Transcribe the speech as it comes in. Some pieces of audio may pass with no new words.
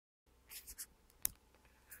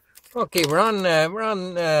Okay, we're on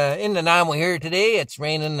in Nanaimo here today. It's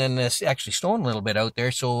raining and it's actually snowing a little bit out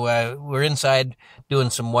there, so we're inside doing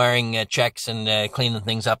some wiring checks and cleaning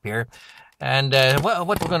things up here. And what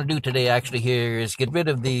we're going to do today actually here is get rid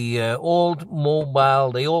of the old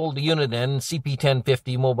unit end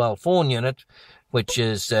CP1050 mobile phone unit, which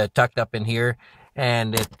is tucked up in here,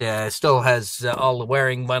 and it still has all the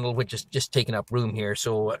wiring bundle, which is just taking up room here.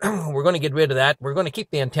 So we're going to get rid of that. We're going to keep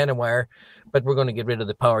the antenna wire, but we're going to get rid of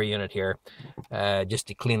the power unit here, just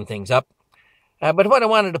to clean things up. But what I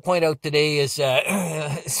wanted to point out today is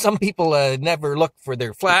some people never look for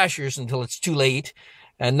their flashers until it's too late,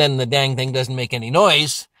 and then the dang thing doesn't make any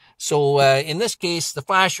noise. So in this case, the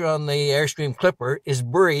flasher on the Airstream Clipper is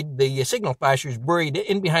buried. The signal flasher is buried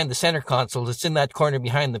in behind the center console. It's in that corner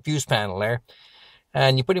behind the fuse panel there.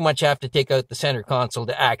 And you pretty much have to take out the center console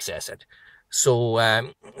to access it. So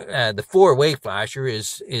the four-way flasher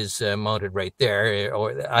is mounted right there,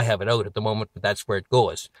 or I have it out at the moment, but that's where it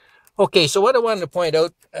goes. Okay, so what I wanted to point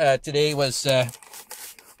out today was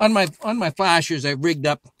on my flashers, I've rigged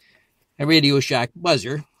up a Radio Shack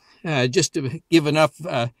buzzer just to give enough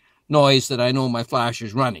noise that I know my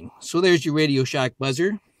flasher's running. So there's your Radio Shack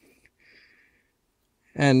buzzer,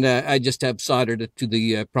 and I just have soldered it to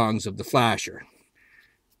the prongs of the flasher.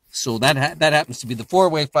 So that happens to be the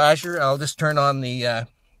four-way flasher. I'll just turn on the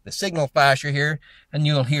signal flasher here, and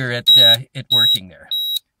you'll hear it working there.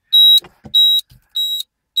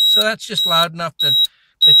 So that's just loud enough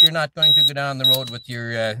that you're not going to go down the road with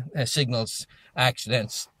your signals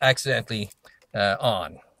accidentally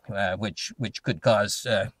on, which could cause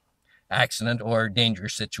accident or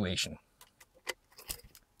dangerous situation.